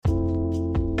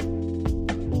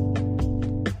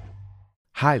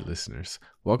Hi, listeners.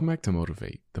 Welcome back to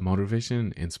Motivate, the Motivation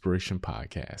and Inspiration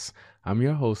Podcast. I'm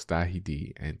your host, Dahi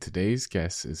D, and today's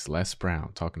guest is Les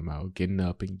Brown, talking about getting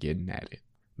up and getting at it.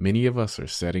 Many of us are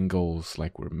setting goals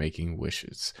like we're making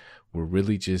wishes. We're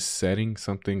really just setting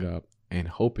something up and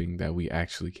hoping that we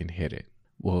actually can hit it.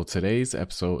 Well, today's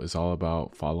episode is all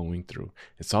about following through.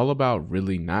 It's all about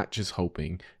really not just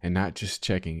hoping and not just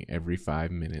checking every 5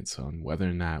 minutes on whether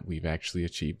or not we've actually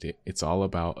achieved it. It's all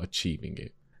about achieving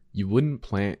it. You wouldn't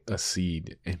plant a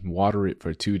seed and water it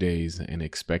for 2 days and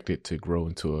expect it to grow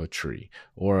into a tree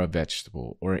or a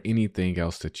vegetable or anything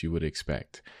else that you would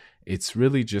expect. It's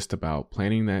really just about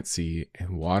planting that seed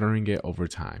and watering it over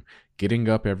time, getting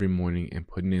up every morning and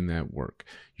putting in that work.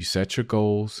 You set your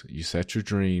goals, you set your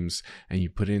dreams, and you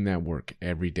put in that work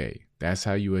every day. That's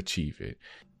how you achieve it.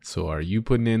 So are you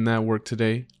putting in that work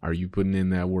today? Are you putting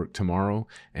in that work tomorrow?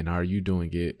 And are you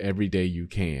doing it every day you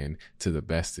can to the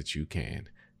best that you can?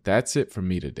 That's it for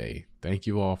me today. Thank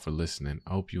you all for listening.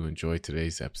 I hope you enjoyed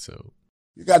today's episode.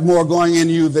 You got more going in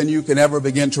you than you can ever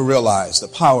begin to realize, the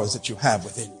powers that you have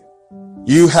within you.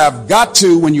 You have got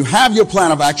to, when you have your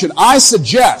plan of action, I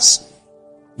suggest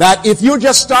that if you're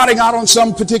just starting out on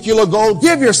some particular goal,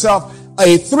 give yourself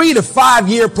a 3 to 5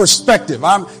 year perspective.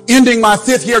 I'm ending my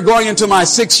 5th year, going into my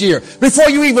 6th year,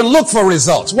 before you even look for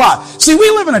results. Why? See, we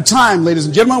live in a time, ladies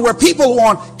and gentlemen, where people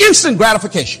want instant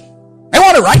gratification. They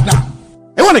want it right now.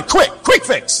 They want it quick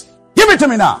fix. Give it to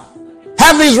me now.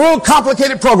 Have these real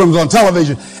complicated programs on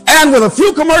television, and with a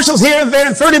few commercials here and there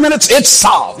in 30 minutes, it's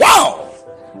solved. Wow!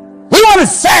 We want it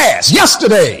fast,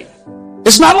 yesterday.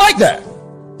 It's not like that.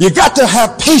 You got to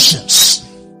have patience.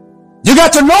 You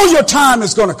got to know your time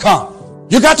is going to come.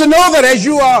 You got to know that as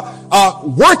you are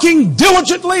working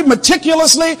diligently,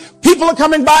 meticulously, people are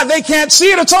coming by, they can't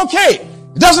see it, it's okay.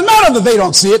 It doesn't matter that they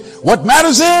don't see it. What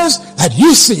matters is that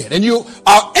you see it, and you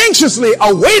are anxiously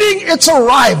awaiting its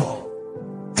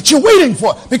arrival. That you're waiting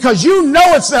for it because you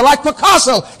know it's there. Like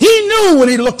Picasso, he knew when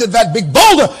he looked at that big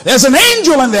boulder, there's an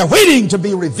angel in there waiting to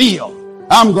be revealed.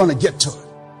 I'm going to get to it.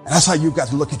 And that's how you've got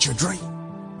to look at your dream.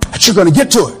 That you're going to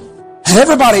get to it. And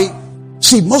everybody,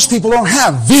 see, most people don't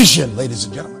have vision, ladies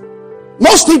and gentlemen.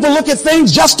 Most people look at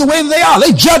things just the way they are.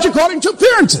 They judge according to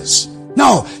appearances.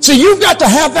 No. See, you've got to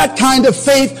have that kind of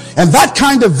faith and that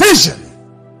kind of vision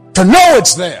to know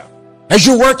it's there. As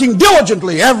you're working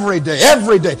diligently every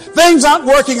day. Things aren't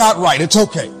working out right. It's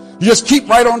okay. You just keep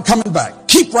right on coming back.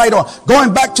 Keep right on.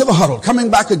 Going back to the huddle. Coming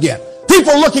back again.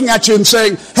 People looking at you and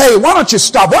saying, hey, why don't you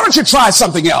stop? Why don't you try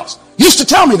something else? You used to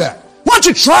tell me that. Why don't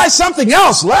you try something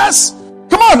else, Les?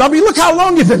 Come on. I mean, look how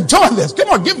long you've been doing this. Come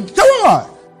on. Come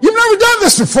on. You've never done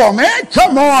this before, man.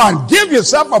 Come on. Give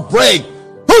yourself a break.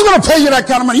 Who's going to pay you that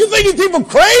kind of money? You think these people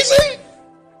crazy?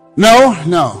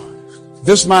 No.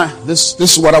 This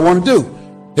is what I want to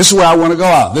do. This is where I want to go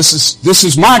out. This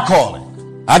is my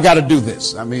calling. I got to do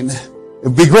this. I mean,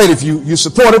 it'd be great if you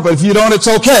support it, but if you don't, it's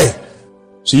okay.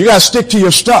 So you got to stick to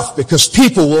your stuff because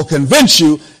people will convince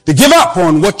you to give up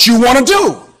on what you want to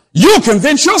do. You'll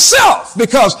convince yourself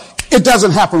because it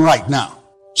doesn't happen right now.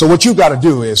 So what you got to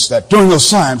do is that during those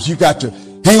times, you got to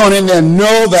hang on in there and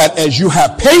know that as you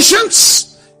have patience,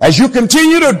 as you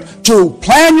continue to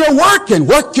plan your work and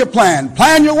work your plan,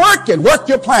 plan your work and work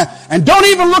your plan, and don't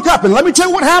even look up. And let me tell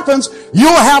you what happens. You'll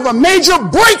have a major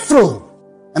breakthrough,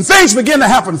 and things begin to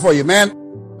happen for you, man.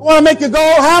 You want to make your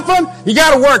goal happen? You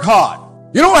got to work hard.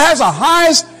 You know what has the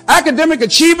highest academic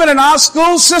achievement in our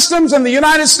school systems in the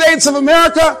United States of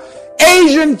America?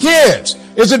 Asian kids.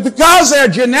 Is it because they're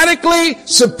genetically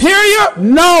superior?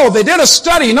 No, they did a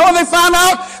study. You know what they found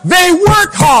out? They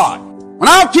work hard. When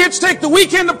our kids take the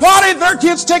weekend to party, their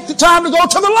kids take the time to go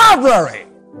to the library.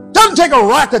 Doesn't take a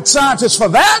rocket scientist for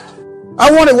that.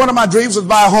 One of my dreams was to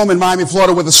buy a home in Miami,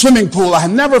 Florida with a swimming pool. I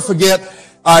never forget,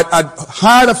 I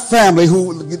hired a family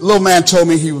who, the little man told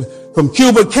me he was from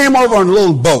Cuba, came over on a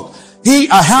little boat.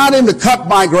 I hired him to cut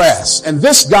my grass. And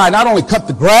this guy not only cut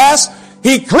the grass,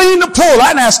 he cleaned the pool. I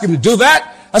didn't ask him to do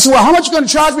that. I said, well, how much are you going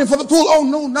to charge me for the pool? Oh,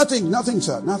 no, nothing,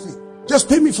 sir, nothing. Just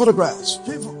pay me for the grass.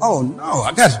 Oh, no,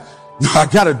 I've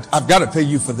got to pay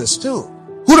you for this too.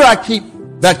 Who do I keep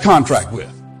that contract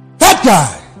with? That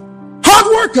guy. Hard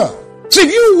worker. See,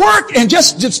 if you work and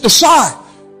just decide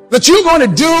that you're going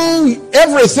to do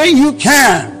everything you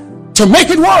can to make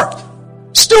it work.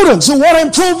 Students who want to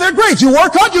improve their grades, you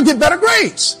work hard, you get better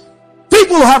grades.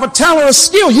 People who have a talent or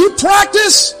skill, you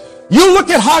practice, you look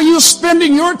at how you're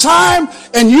spending your time,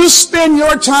 and you spend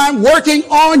your time working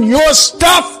on your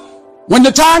stuff. When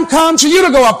the time comes for you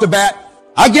to go up to bat,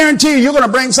 I guarantee you're going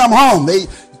to bring some home.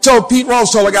 Pete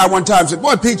Rose told a guy one time, said,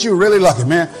 boy, Pete, you're really lucky,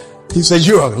 man. He said,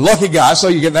 you're a lucky guy, so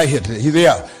you get that hit.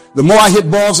 Yeah. The more I hit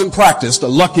balls in practice, the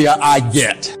luckier I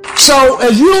get. So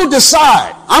as you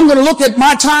decide, I'm going to look at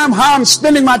my time, how I'm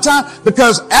spending my time,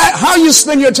 because how you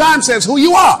spend your time says who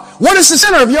you are. What is the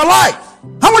center of your life?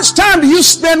 How much time do you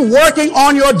spend working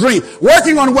on your dream,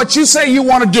 working on what you say you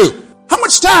want to do? How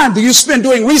much time do you spend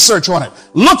doing research on it,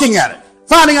 looking at it,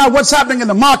 finding out what's happening in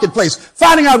the marketplace,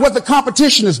 finding out what the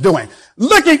competition is doing,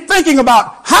 thinking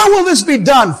about how will this be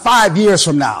done 5 years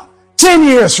from now, 10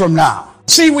 years from now?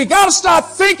 See, we got to start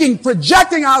thinking,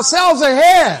 projecting ourselves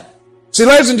ahead. See,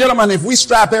 ladies and gentlemen, if we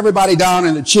strap everybody down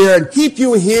in a chair and keep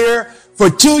you here for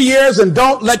 2 years and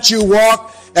don't let you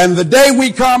walk, and the day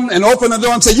we come and open the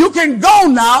door and say, you can go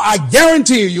now, I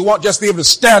guarantee you won't just be able to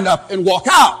stand up and walk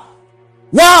out.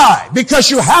 Why? Because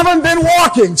you haven't been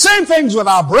walking. Same things with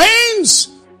our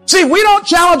brains. See, we don't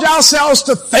challenge ourselves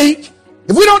to think.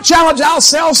 If we don't challenge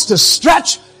ourselves to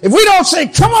stretch, if we don't say,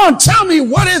 come on, tell me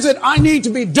what is it I need to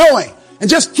be doing, and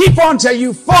just keep on till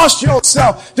you force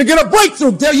yourself to get a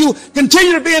breakthrough, till you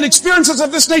continue to be in experiences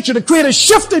of this nature to create a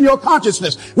shift in your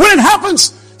consciousness. When it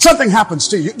happens, something happens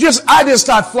to you. Ideas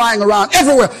start flying around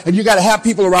everywhere, and you got to have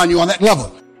people around you on that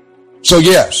level. So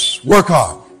yes, work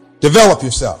hard. Develop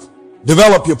yourself.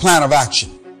 Develop your plan of action.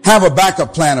 Have a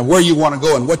backup plan of where you want to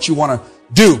go and what you want to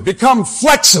do. Become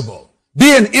flexible.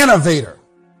 Be an innovator.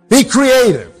 Be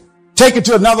creative. Take it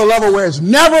to another level where it's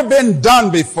never been done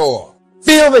before.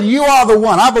 Feel that you are the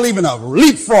one. I believe in a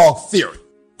leapfrog theory,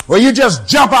 where you just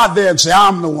jump out there and say,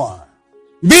 I'm the one.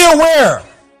 Be aware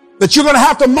that you're going to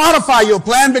have to modify your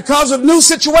plan because of new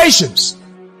situations.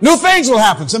 New things will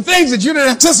happen, some things that you didn't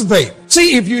anticipate.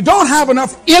 See, if you don't have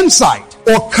enough insight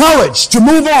or courage to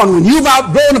move on when you've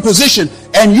outgrown a position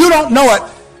and you don't know it,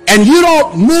 and you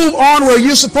don't move on where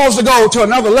you're supposed to go to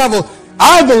another level,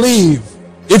 I believe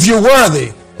if you're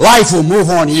worthy, life will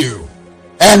move on you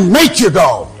and make you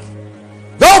go.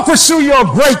 Don't pursue your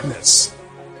greatness.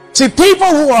 See, people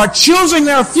who are choosing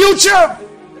their future,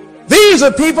 these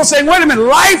are people saying, wait a minute,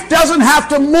 life doesn't have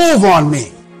to move on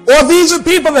me. Or these are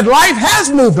people that life has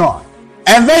moved on.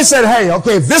 And they said, hey,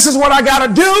 okay, if this is what I got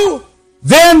to do,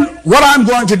 then what I'm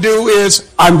going to do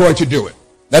is I'm going to do it.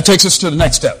 That takes us to the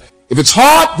next step. If it's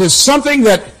hard, there's something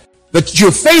that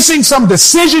you're facing, some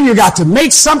decision, you got to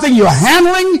make something you're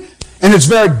handling, and it's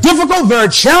very difficult, very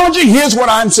challenging. Here's what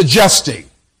I'm suggesting.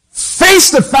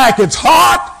 Face the fact it's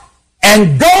hard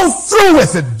and go through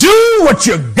with it. Do what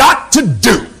you got to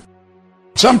do.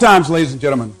 Sometimes, ladies and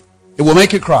gentlemen, it will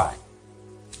make you cry.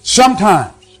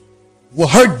 Sometimes it will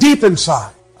hurt deep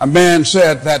inside. A man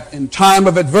said that in time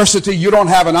of adversity, you don't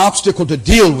have an obstacle to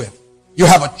deal with. You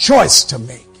have a choice to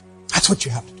make. That's what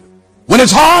you have to do. When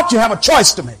it's hard, you have a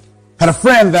choice to make. I had a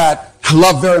friend that I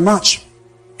love very much,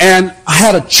 and I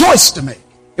had a choice to make.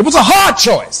 It was a hard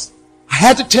choice. I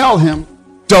had to tell him,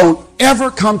 don't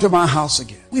ever come to my house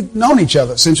again. We've known each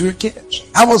other since we were kids.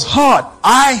 I was hard.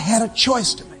 I had a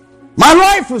choice to make. My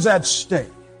life was at stake.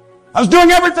 I was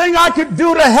doing everything I could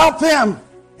do to help him,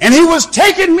 and he was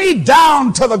taking me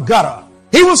down to the gutter.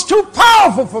 He was too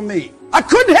powerful for me. I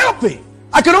couldn't help him.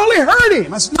 I could only hurt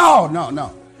him. I said,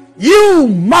 no. You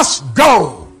must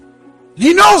go.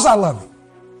 He knows I love him.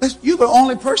 You're the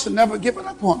only person never given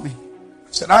up on me.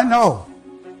 I said, I know.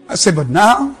 I said, but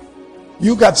now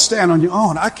you got to stand on your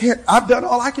own. I can't. I've done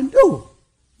all I can do.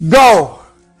 Go.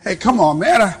 Hey, come on,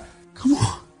 man. Come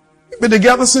on. We've been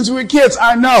together since we were kids.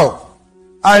 I know.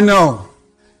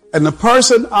 And the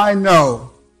person I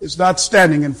know is not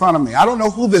standing in front of me. I don't know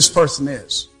who this person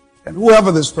is. And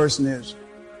whoever this person is,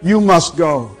 you must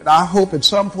go. And I hope at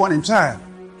some point in time,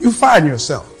 you find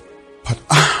yourself. But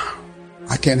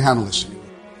I can't handle this anymore.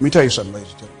 Let me tell you something,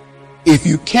 ladies and gentlemen. If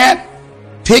you can't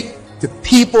pick the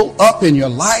people up in your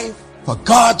life, for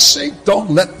God's sake, don't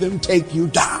let them take you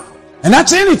down. And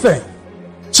that's anything.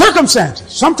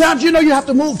 Circumstances. Sometimes you have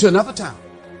to move to another town.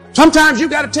 Sometimes you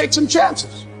got to take some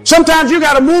chances. Sometimes you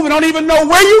got to move and don't even know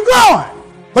where you're going.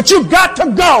 But you got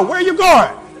to go. Where are you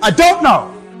going? I don't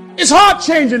know. It's hard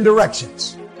changing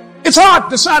directions. It's hard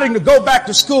deciding to go back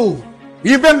to school.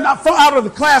 You've been out of the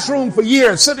classroom for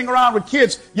years, sitting around with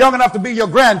kids young enough to be your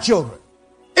grandchildren.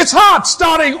 It's hard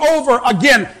starting over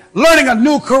again, learning a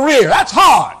new career. That's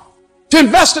hard. To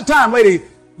invest the time, lady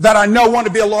that I know wanted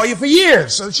to be a lawyer for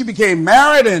years. So she became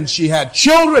married and she had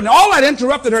children. All that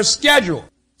interrupted her schedule.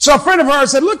 So a friend of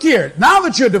hers said, look here, now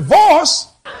that you're divorced,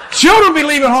 children will be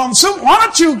leaving home soon. Why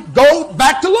don't you go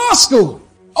back to law school?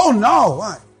 Oh, no.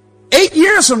 Why? 8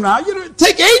 years from now,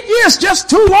 take 8 years, just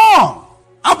too long.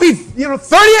 I'll be,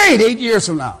 38 8 years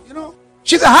from now,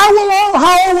 She said,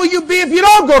 how old will you be if you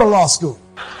don't go to law school?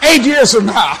 8 years from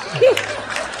now.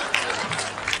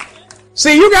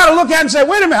 See, you got to look at it and say,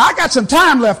 wait a minute, I got some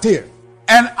time left here.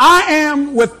 And I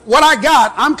am, with what I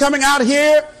got, I'm coming out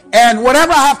here, and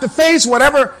whatever I have to face,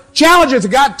 whatever challenges I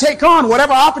got to take on,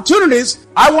 whatever opportunities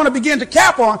I want to begin to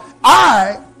cap on,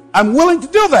 I'm willing to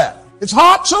do that. It's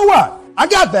hard, so what? I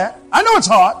got that. I know it's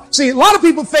hard. See, a lot of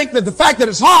people think that the fact that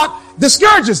it's hard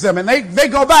discourages them, and they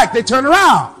go back, they turn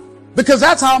around. Because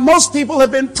that's how most people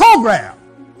have been programmed.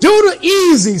 Do the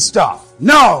easy stuff.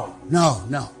 No.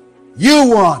 You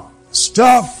want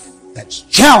stuff that's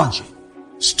challenging.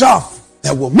 Stuff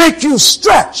that will make you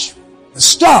stretch.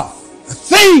 The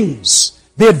things,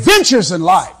 the adventures in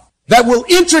life that will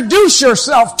introduce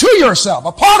yourself to yourself,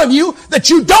 a part of you that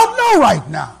you don't know right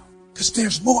now. Because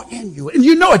there's more in you, and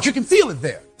you know it, you can feel it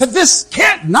there. That this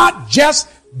can't not just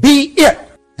be it.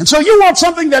 And so you want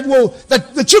something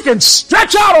that you can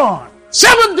stretch out on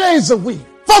 7 days a week.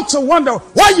 Folks will wonder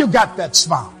why you got that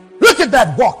smile. Look at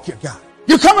that walk you got.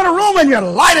 You come in a room and you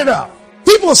light it up.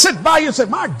 People will sit by you and say,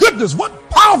 my goodness, what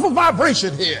powerful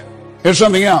vibration here. Here's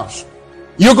something else.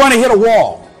 You're going to hit a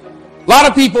wall. A lot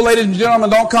of people, ladies and gentlemen,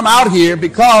 don't come out here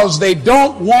because they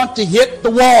don't want to hit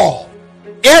the wall.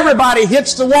 Everybody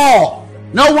hits the wall.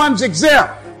 No one's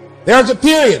exempt. There's a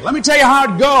period. Let me tell you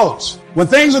how it goes. When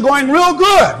things are going real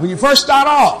good, when you first start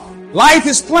off, life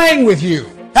is playing with you.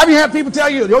 Have you had people tell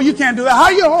you, oh, you can't do that?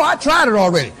 I tried it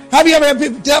already. Have you ever had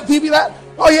people tell people that?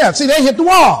 Oh, yeah. See, they hit the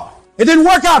wall. It didn't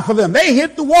work out for them. They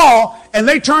hit the wall and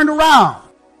they turned around.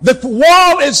 The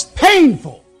wall is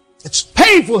painful. It's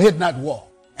painful hitting that wall.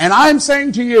 And I'm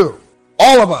saying to you,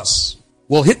 all of us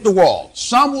will hit the wall.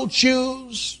 Some will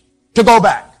choose to go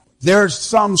back. There's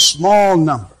some small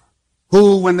number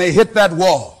who, when they hit that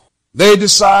wall, they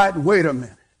decide, wait a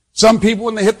minute. Some people,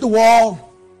 when they hit the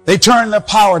wall, they turn their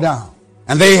power down.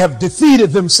 And they have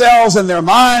defeated themselves and their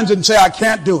minds and say, I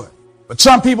can't do it. But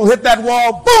some people hit that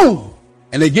wall, boom,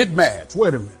 and they get mad.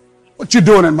 Wait a minute. What you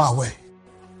doing in my way?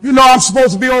 You know I'm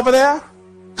supposed to be over there?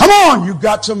 Come on, you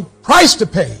got some price to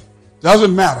pay.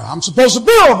 Doesn't matter. I'm supposed to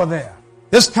be over there.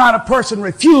 This kind of person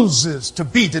refuses to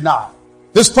be denied.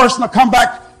 This person will come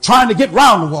back trying to get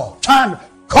round the wall, trying to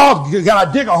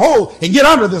dig a hole and get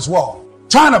under this wall,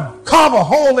 trying to carve a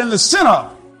hole in the center.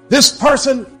 This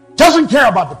person doesn't care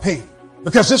about the pain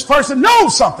because this person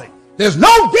knows something. There's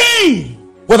no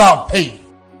gain without pain.